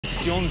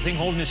It's the only thing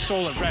holding his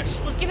soul at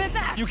rest. Well, give it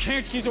back. You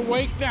can't. He's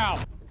awake now.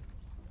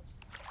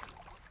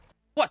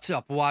 What's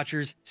up,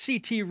 watchers?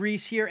 CT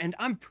Reese here, and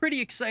I'm pretty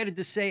excited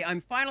to say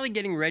I'm finally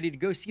getting ready to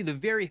go see the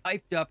very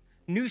hyped up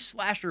new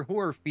slasher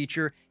horror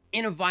feature,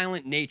 In a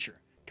Violent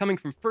Nature, coming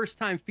from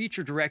first-time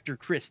feature director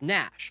Chris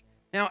Nash.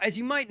 Now, as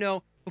you might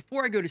know,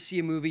 before I go to see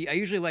a movie, I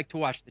usually like to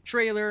watch the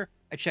trailer,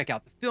 I check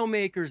out the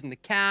filmmakers and the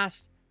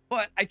cast,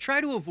 but I try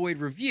to avoid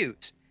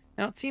reviews.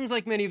 Now, it seems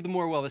like many of the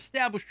more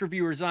well-established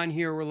reviewers on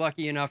here were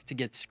lucky enough to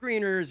get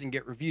screeners and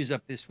get reviews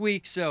up this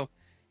week, so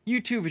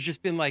YouTube has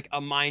just been like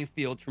a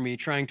minefield for me,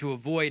 trying to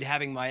avoid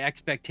having my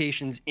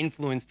expectations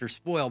influenced or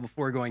spoiled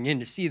before going in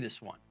to see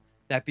this one.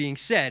 That being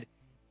said,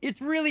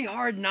 it's really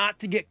hard not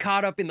to get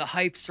caught up in the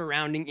hype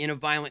surrounding In a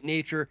Violent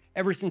Nature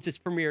ever since its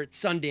premiere at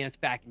Sundance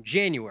back in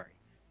January.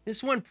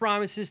 This one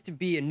promises to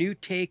be a new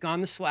take on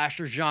the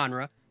slasher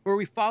genre, where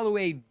we follow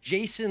a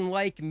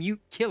Jason-like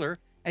mute killer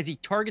as he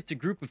targets a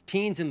group of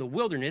teens in the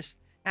wilderness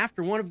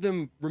after one of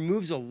them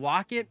removes a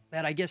locket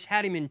that I guess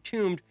had him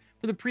entombed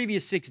for the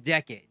previous 6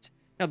 decades.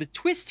 Now, the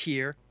twist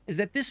here is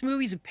that this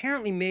movie is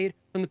apparently made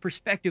from the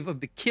perspective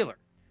of the killer.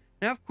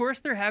 Now, of course,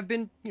 there have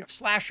been,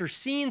 slasher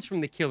scenes from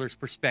the killer's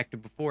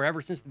perspective before,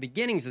 ever since the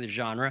beginnings of the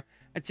genre.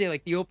 I'd say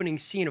like the opening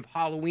scene of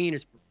Halloween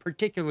is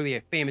particularly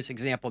a famous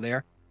example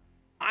there.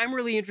 I'm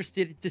really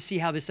interested to see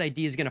how this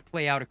idea is going to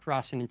play out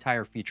across an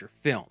entire feature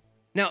film.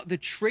 Now, the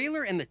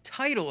trailer and the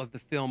title of the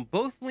film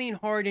both lean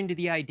hard into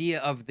the idea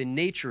of the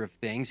nature of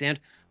things, and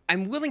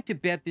I'm willing to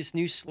bet this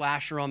new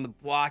slasher on the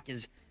block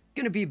is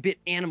going to be a bit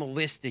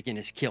animalistic in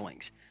his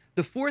killings.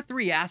 The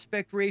 4:3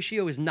 aspect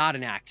ratio is not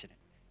an accident.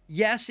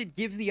 Yes, it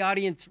gives the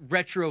audience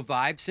retro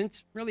vibes,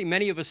 since really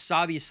many of us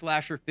saw these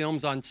slasher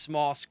films on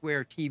small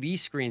square TV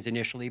screens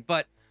initially,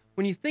 but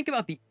when you think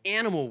about the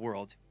animal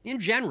world, in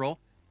general,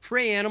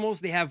 prey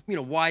animals, they have,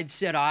 wide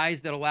set eyes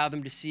that allow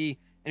them to see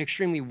an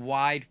extremely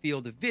wide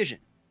field of vision.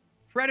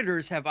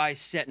 Predators have eyes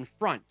set in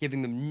front,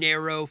 giving them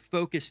narrow,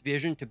 focused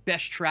vision to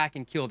best track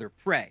and kill their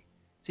prey.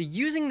 So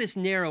using this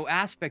narrow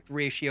aspect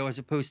ratio as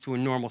opposed to a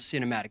normal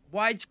cinematic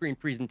widescreen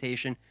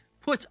presentation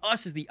puts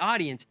us as the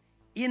audience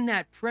in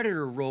that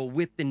predator role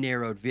with the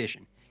narrowed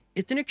vision.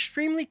 It's an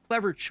extremely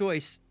clever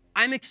choice.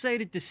 I'm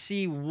excited to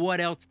see what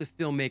else the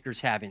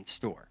filmmakers have in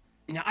store.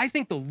 Now, I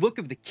think the look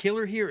of the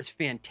killer here is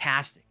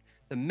fantastic.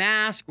 The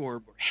mask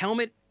or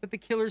helmet that the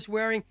killer's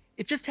wearing,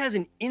 it just has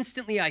an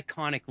instantly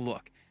iconic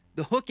look.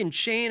 The hook and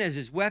chain as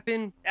his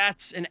weapon,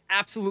 that's an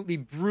absolutely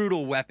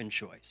brutal weapon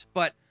choice.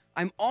 But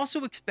I'm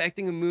also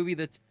expecting a movie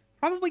that's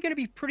probably going to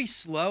be pretty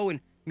slow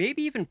and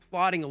maybe even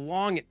plodding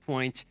along at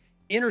points,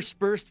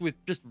 interspersed with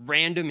just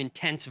random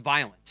intense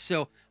violence.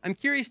 So I'm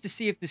curious to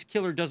see if this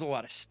killer does a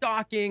lot of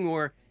stalking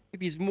or if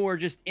he's more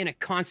just in a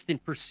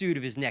constant pursuit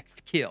of his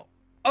next kill.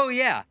 Oh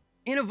yeah,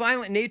 In a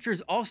Violent Nature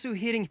is also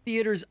hitting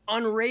theaters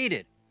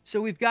unrated. So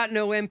we've got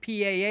no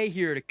MPAA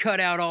here to cut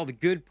out all the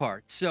good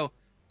parts. So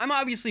I'm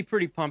obviously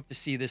pretty pumped to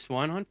see this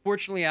one.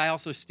 Unfortunately, I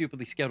also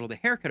stupidly scheduled a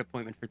haircut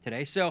appointment for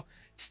today. So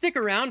stick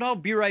around, I'll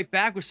be right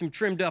back with some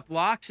trimmed up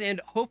locks and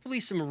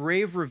hopefully some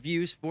rave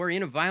reviews for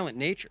In a Violent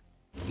Nature.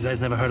 You guys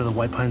never heard of the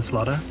White Pine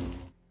Slaughter?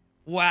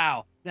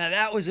 Wow, now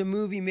that was a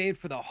movie made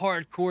for the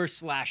hardcore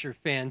slasher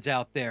fans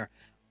out there.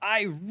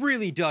 I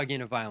really dug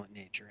In a Violent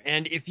Nature,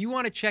 and if you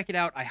want to check it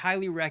out, I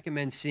highly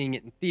recommend seeing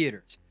it in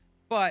theaters.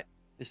 But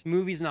this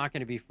movie's not going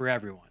to be for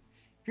everyone.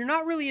 If you're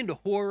not really into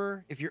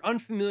horror, if you're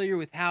unfamiliar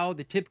with how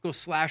the typical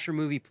slasher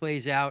movie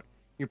plays out,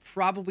 you're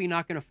probably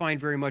not going to find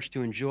very much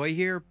to enjoy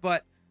here,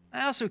 but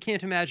I also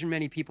can't imagine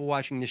many people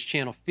watching this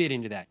channel fit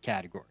into that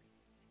category.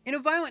 In a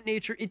Violent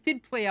Nature, it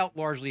did play out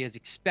largely as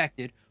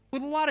expected,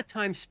 with a lot of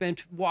time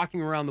spent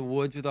walking around the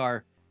woods with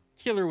our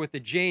killer with the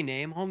J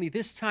name, only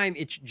this time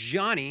it's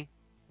Johnny,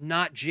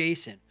 not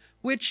Jason,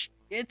 which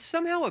it's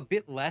somehow a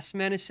bit less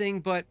menacing,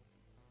 but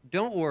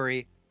don't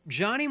worry,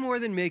 Johnny more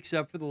than makes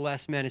up for the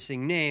less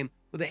menacing name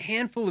with a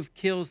handful of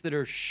kills that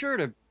are sure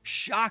to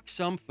shock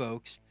some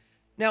folks.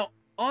 Now,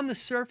 on the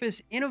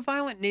surface, In a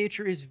Violent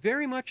Nature is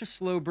very much a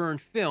slow burn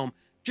film,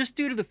 just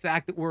due to the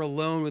fact that we're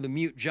alone with a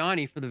mute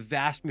Johnny for the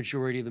vast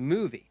majority of the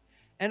movie.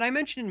 And I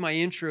mentioned in my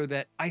intro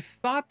that I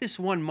thought this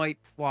one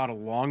might plod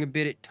along a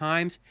bit at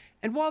times,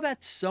 and while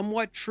that's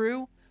somewhat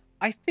true,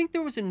 I think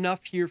there was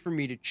enough here for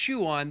me to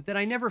chew on that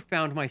I never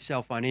found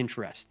myself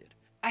uninterested.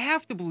 I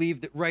have to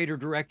believe that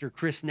writer-director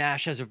Chris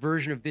Nash has a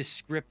version of this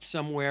script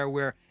somewhere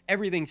where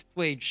everything's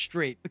played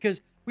straight,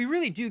 because we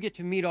really do get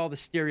to meet all the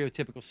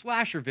stereotypical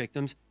slasher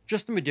victims,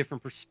 just from a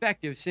different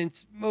perspective,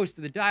 since most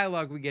of the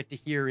dialogue we get to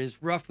hear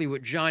is roughly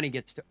what Johnny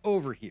gets to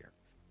overhear.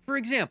 For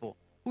example,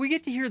 we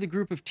get to hear the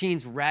group of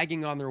teens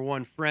ragging on their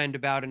one friend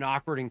about an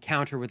awkward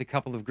encounter with a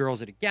couple of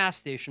girls at a gas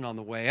station on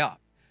the way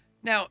up.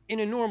 Now, in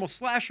a normal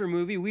slasher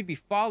movie, we'd be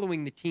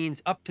following the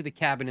teens up to the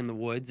cabin in the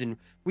woods, and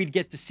we'd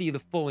get to see the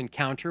full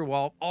encounter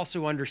while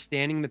also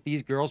understanding that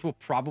these girls will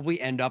probably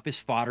end up as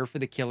fodder for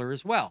the killer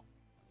as well.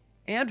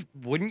 And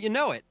wouldn't you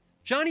know it,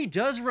 Johnny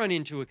does run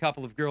into a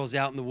couple of girls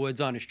out in the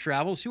woods on his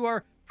travels who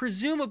are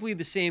presumably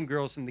the same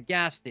girls from the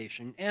gas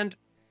station, and,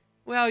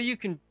 well, you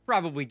can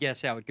probably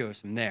guess how it goes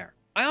from there.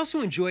 I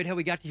also enjoyed how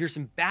we got to hear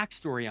some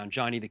backstory on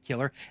Johnny the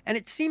Killer, and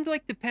it seemed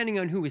like depending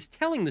on who was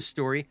telling the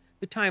story,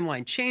 the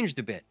timeline changed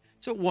a bit.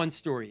 So one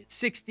story it's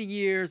 60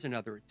 years,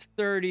 another it's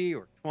 30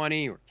 or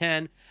 20 or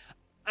 10.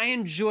 I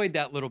enjoyed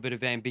that little bit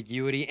of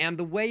ambiguity and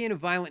the way In a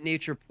Violent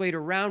Nature played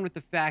around with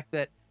the fact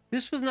that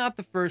this was not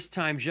the first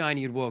time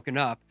Johnny had woken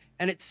up,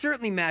 and it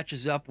certainly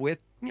matches up with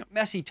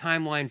messy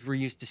timelines we're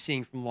used to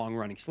seeing from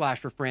long-running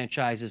slasher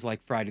franchises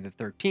like Friday the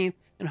 13th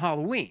and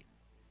Halloween.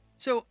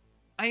 So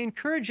I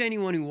encourage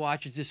anyone who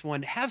watches this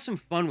one to have some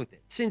fun with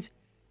it, since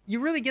you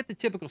really get the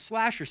typical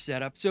slasher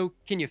setup. So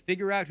can you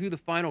figure out who the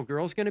final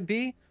girl's going to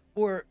be?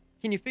 Or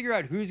can you figure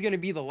out who's going to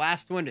be the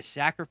last one to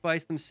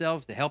sacrifice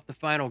themselves to help the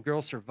final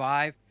girl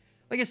survive?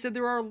 Like I said,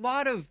 there are a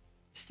lot of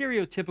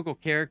stereotypical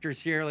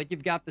characters here. Like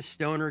you've got the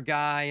stoner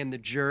guy and the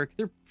jerk.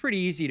 They're pretty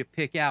easy to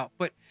pick out.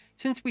 But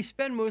since we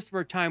spend most of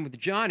our time with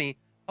Johnny,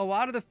 a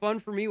lot of the fun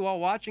for me while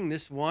watching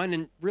this one,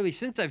 and really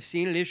since I've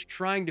seen it, is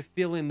trying to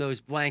fill in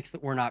those blanks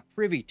that we're not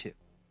privy to.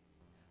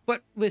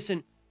 But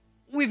listen,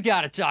 we've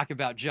got to talk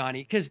about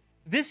Johnny, because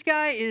this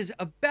guy is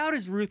about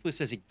as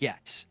ruthless as it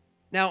gets.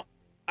 Now,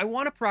 I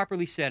want to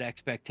properly set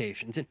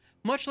expectations, and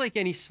much like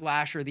any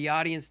slasher, the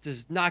audience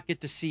does not get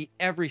to see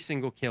every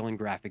single kill in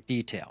graphic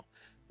detail.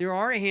 There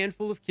are a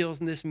handful of kills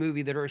in this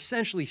movie that are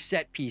essentially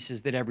set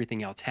pieces that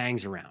everything else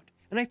hangs around.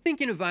 And I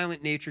think In a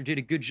Violent Nature did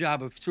a good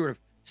job of sort of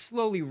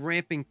slowly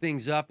ramping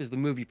things up as the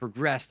movie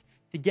progressed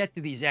to get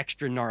to these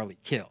extra gnarly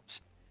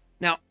kills.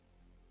 Now,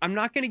 I'm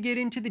not going to get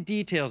into the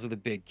details of the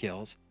big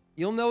kills.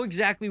 You'll know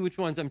exactly which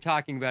ones I'm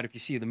talking about if you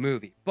see the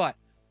movie. But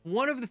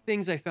one of the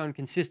things I found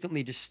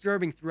consistently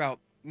disturbing throughout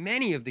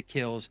many of the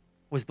kills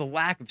was the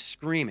lack of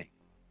screaming.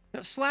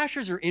 Now,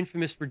 slashers are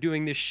infamous for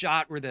doing this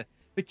shot where the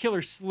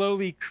killer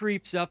slowly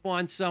creeps up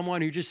on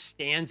someone who just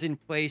stands in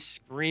place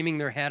screaming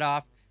their head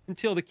off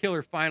until the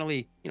killer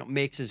finally,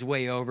 makes his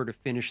way over to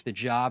finish the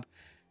job.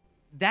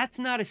 That's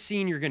not a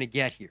scene you're going to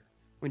get here.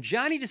 When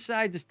Johnny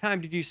decides it's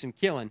time to do some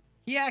killing,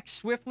 he acts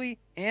swiftly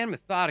and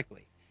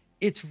methodically.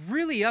 It's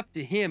really up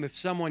to him if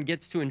someone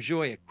gets to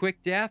enjoy a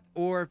quick death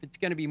or if it's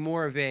going to be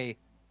more of a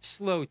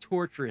slow,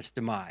 torturous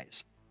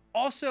demise.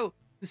 Also,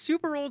 the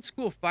super old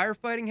school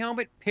firefighting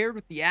helmet paired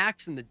with the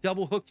axe and the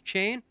double hooked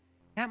chain,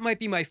 that might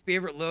be my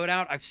favorite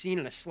loadout I've seen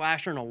in a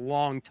slasher in a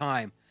long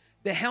time.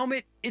 The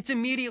helmet, it's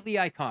immediately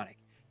iconic.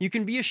 You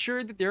can be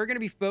assured that there are going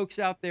to be folks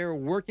out there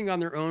working on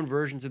their own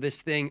versions of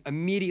this thing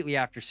immediately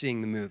after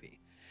seeing the movie.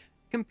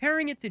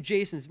 Comparing it to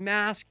Jason's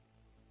mask,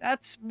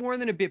 that's more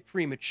than a bit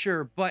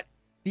premature, but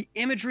the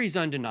imagery is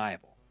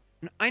undeniable.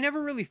 And I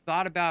never really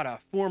thought about a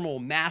formal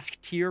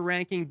mask tier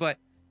ranking, but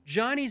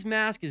Johnny's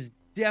mask is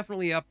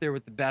definitely up there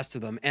with the best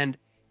of them, and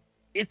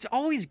it's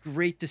always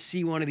great to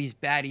see one of these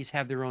baddies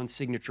have their own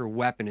signature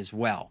weapon as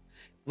well.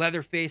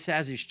 Leatherface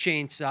has his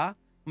chainsaw,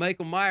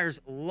 Michael Myers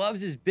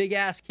loves his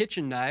big-ass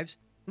kitchen knives,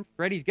 and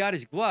Freddy's got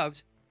his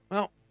gloves.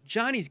 Well,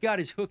 Johnny's got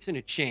his hooks and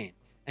a chain,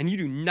 and you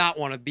do not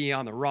want to be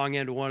on the wrong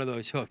end of one of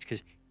those hooks,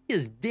 because he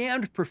is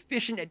damned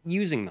proficient at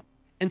using them.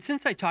 And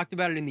since I talked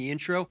about it in the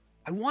intro,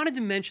 I wanted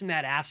to mention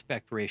that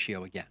aspect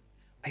ratio again.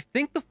 I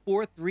think the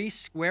 4:3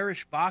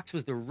 squarish box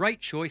was the right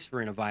choice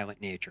for In a Violent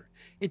Nature.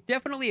 It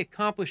definitely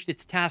accomplished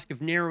its task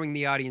of narrowing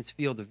the audience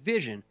field of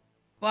vision,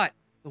 but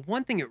the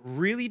one thing it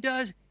really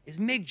does is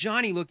make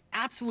Johnny look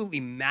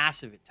absolutely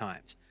massive at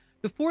times.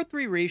 The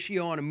 4:3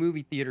 ratio on a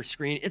movie theater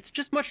screen, it's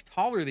just much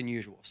taller than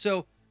usual.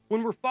 So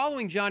when we're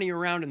following Johnny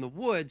around in the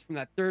woods from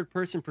that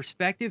third-person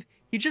perspective,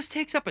 he just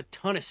takes up a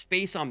ton of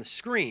space on the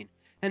screen.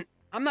 And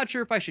I'm not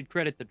sure if I should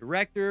credit the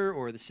director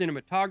or the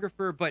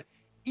cinematographer, but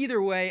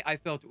either way, I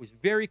felt it was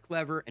very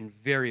clever and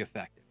very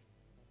effective.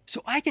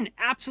 So I can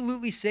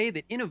absolutely say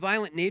that In a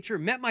Violent Nature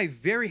met my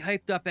very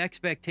hyped up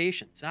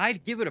expectations.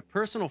 I'd give it a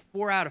personal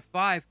 4 out of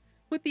 5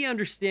 with the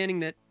understanding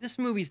that this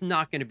movie's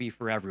not going to be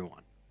for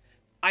everyone.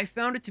 I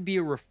found it to be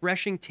a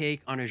refreshing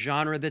take on a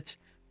genre that's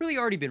really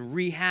already been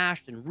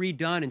rehashed and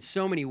redone in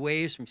so many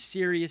ways, from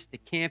serious to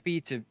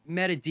campy to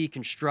meta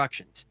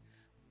deconstructions.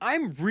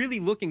 I'm really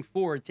looking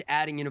forward to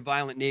adding In a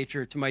Violent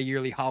Nature to my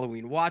yearly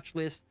Halloween watch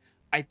list.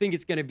 I think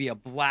it's going to be a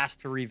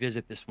blast to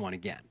revisit this one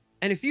again.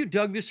 And if you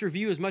dug this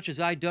review as much as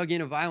I dug In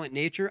a Violent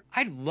Nature,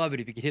 I'd love it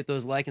if you could hit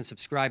those like and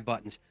subscribe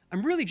buttons.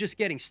 I'm really just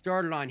getting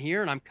started on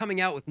here, and I'm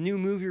coming out with new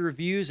movie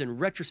reviews and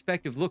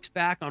retrospective looks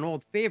back on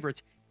old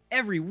favorites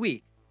every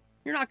week.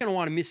 You're not going to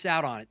want to miss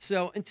out on it.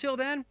 So until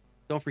then,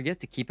 don't forget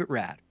to keep it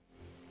rad.